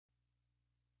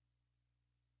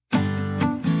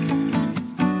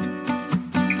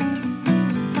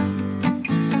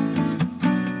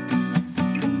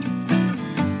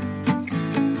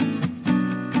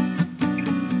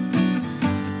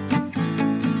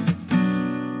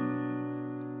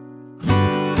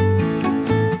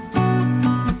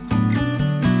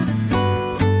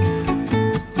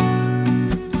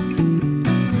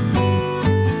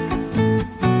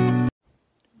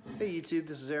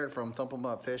this is Eric from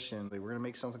Thump'em Fishing. We're gonna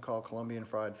make something called Columbian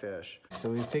fried fish. So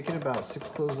we've taken about 6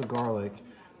 cloves of garlic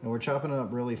and we're chopping it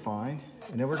up really fine.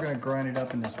 And then we're gonna grind it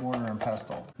up in this mortar and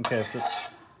pestle. Okay,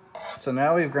 so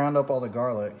now we've ground up all the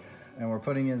garlic and we're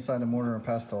putting it inside the mortar and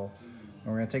pestle.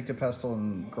 And we're gonna take the pestle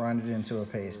and grind it into a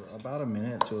paste. About a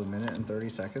minute to a minute and 30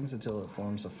 seconds until it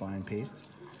forms a fine paste.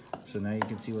 So now you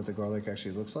can see what the garlic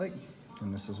actually looks like.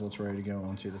 And this is what's ready to go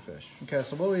onto the fish. Okay,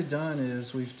 so what we've done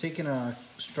is we've taken a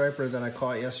striper that I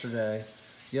caught yesterday.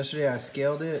 Yesterday I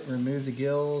scaled it, removed the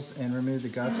gills, and removed the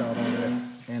guts out of it.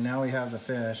 And now we have the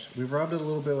fish. We've rubbed it a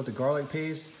little bit with the garlic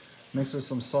paste, mixed with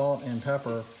some salt and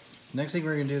pepper. Next thing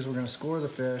we're gonna do is we're gonna score the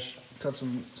fish, cut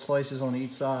some slices on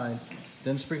each side,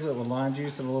 then sprinkle it with lime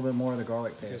juice and a little bit more of the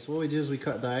garlic paste. Okay, so what we do is we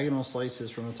cut diagonal slices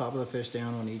from the top of the fish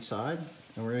down on each side.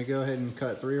 And we're gonna go ahead and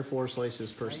cut 3 or 4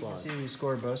 slices per slide. You can see we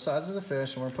scored both sides of the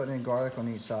fish and we're putting in garlic on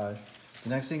each side. The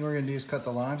next thing we're gonna do is cut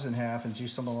the limes in half and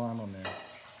juice some of the lime on there.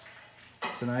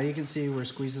 So now you can see we're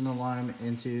squeezing the lime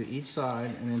into each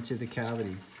side and into the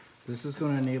cavity. This is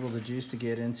gonna enable the juice to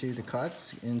get into the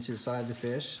cuts, inside the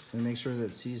fish, and make sure that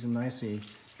it's seasoned nicely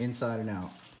inside and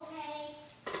out.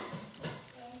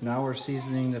 Now we're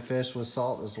seasoning the fish with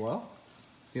salt as well.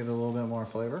 Give it a little bit more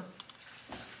flavor.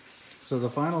 So the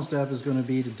final step is going to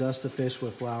be to dust the fish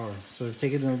with flour. So I've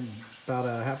taken about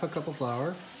a half a cup of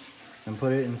flour and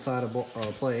put it inside a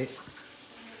plate.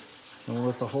 And we'll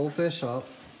lift the whole fish up,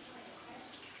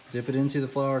 dip it into the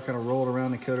flour, kind of roll it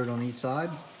around and coat it on each side.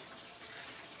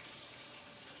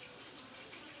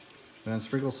 And then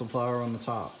sprinkle some flour on the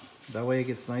top. That way it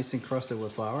gets nice and crusted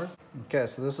with flour. Okay,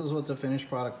 so this is what the finished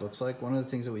product looks like. One of the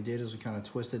things that we did is we kind of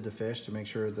twisted the fish to make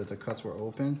sure that the cuts were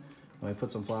open. And I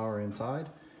put some flour inside.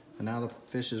 And now the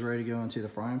fish is ready to go into the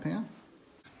frying pan.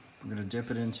 I'm gonna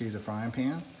dip it into the frying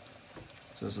pan.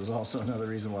 So this is also another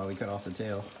reason why we cut off the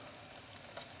tail.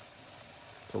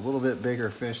 It's a little bit bigger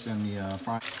fish than the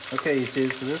frying. Okay,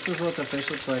 YouTube, so this is what the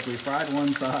fish looks like. We fried one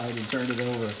side and turned it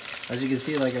over. As you can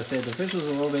see, like I said, the fish was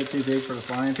a little bit too big for the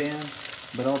frying pan,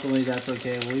 but ultimately that's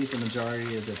okay. We'll eat the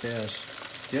majority of the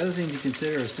fish. The other thing to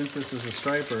consider is since this is a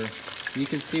striper, you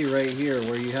can see right here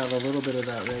where you have a little bit of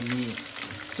that red meat.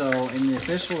 So in the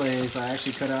fish fillets, I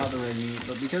actually cut out the red meat,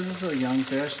 but because it's a young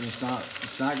fish, it's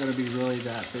not going to be really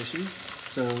that fishy.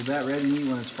 So that red meat,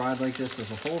 when it's fried like this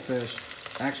as a whole fish,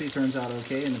 actually turns out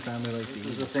okay, and the family likes to eat.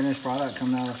 This is the finished product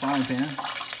coming out of the frying pan.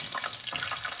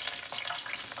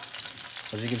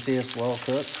 As you can see, it's well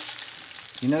cooked.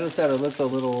 You notice that it looks a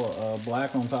little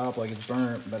black on top, like it's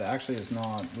burnt, but actually it's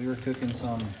not. We were cooking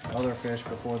some other fish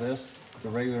before this, the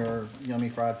regular yummy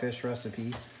fried fish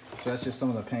recipe. So that's just some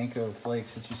of the panko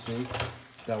flakes that you see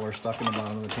that were stuck in the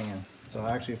bottom of the pan. So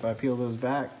actually, if I peel those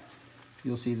back,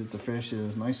 you'll see that the fish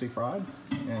is nicely fried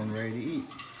and ready to eat.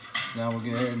 So now we'll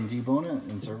go ahead and debone it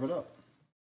and serve it up.